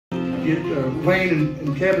get Wayne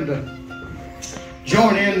and Kevin to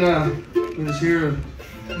join in with us here.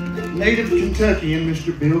 Native Kentuckian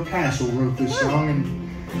Mr. Bill Castle wrote this song, and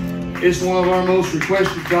it's one of our most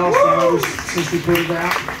requested gospel artists since we put it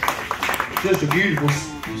out. Just a beautiful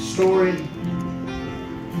story.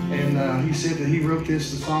 And he said that he wrote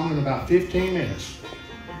this song in about 15 minutes.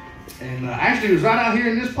 And actually, it was right out here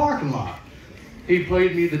in this parking lot. He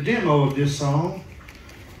played me the demo of this song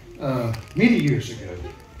many years ago.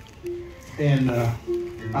 And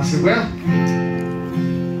I said,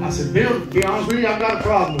 Bill, to be honest with you, I've got a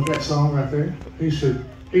problem with that song right there. He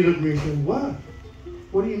looked at me and said, what?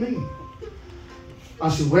 What do you mean? I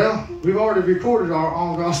said, well, we've already recorded our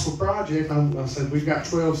All Gospel project. I said, we've got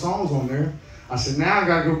 12 songs on there. I said, now I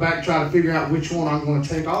got to go back and try to figure out which one I'm going to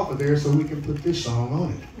take off of there so we can put this song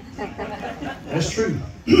on it. That's true.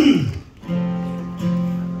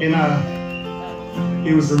 And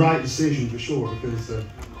it was the right decision for sure, because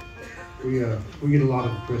we get a lot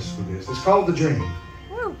of requests for this. It's called The Dream.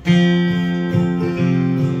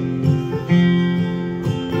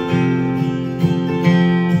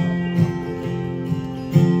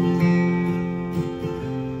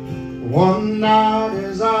 One night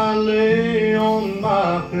as I lay on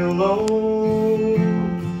my pillow,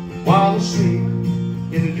 while asleep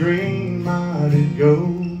in a dream I did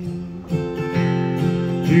go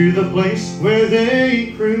to the place where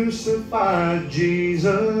they crucified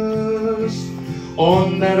Jesus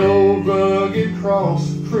on that old rugged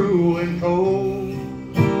cross, cruel and cold.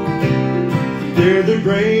 There the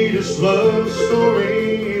greatest love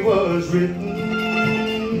story was written.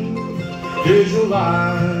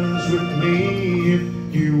 Visualize with me if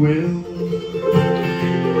you will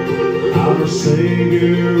our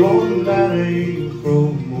Savior on that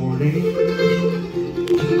April morning,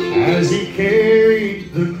 as he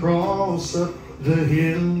carried the cross up the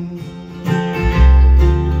hill.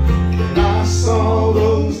 And I saw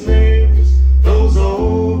those nails, those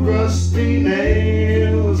old rusty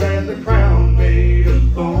nails, and the crown made of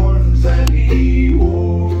thorns that he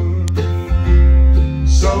wore.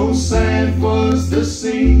 So sad was the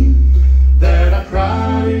scene that I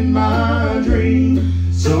cried in my dream.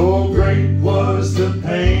 So great was the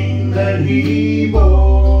pain that he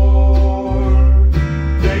bore.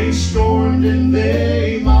 They scorned and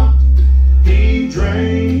they mocked. He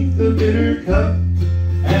drank the bitter cup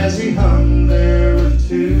as he hung there with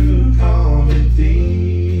two common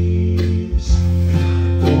thieves.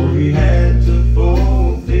 For he had to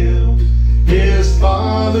fulfill his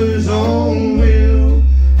Father's own will,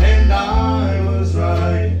 and I was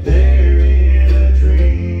right there in a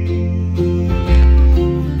dream.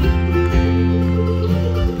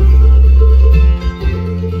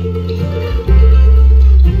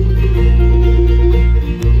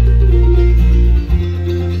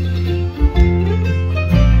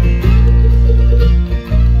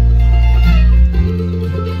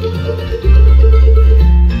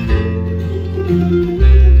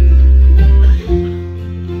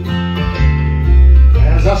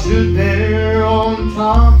 As I stood there on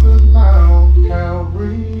top of Mount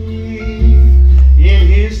Calvary, in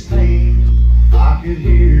his pain I could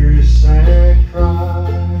hear his sad cry.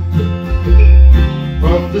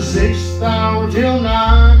 From the 6th hour till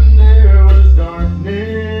 9 there was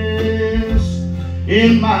darkness.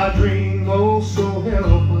 In my dream, oh so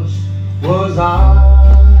helpless was I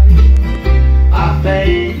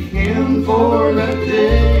thank him for that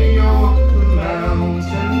day on the mountain.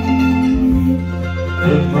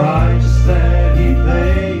 The price that he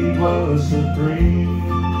paid was supreme.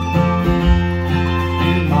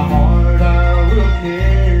 In my heart I will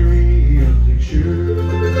carry a picture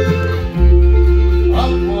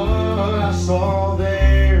of what I saw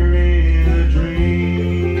there in a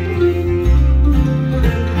dream.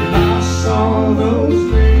 I saw those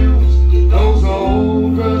nails, those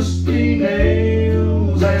old rusty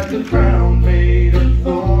nails, and the crown made of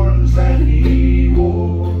thorns that he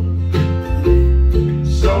wore.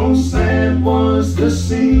 So sad was the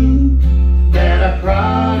scene that I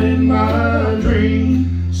cried in my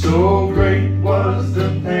dream. So great was the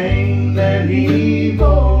pain that he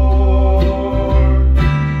bore.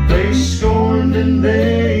 They scorned and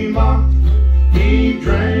they mocked. He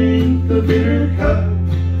drank the bitter cup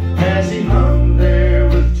as he hung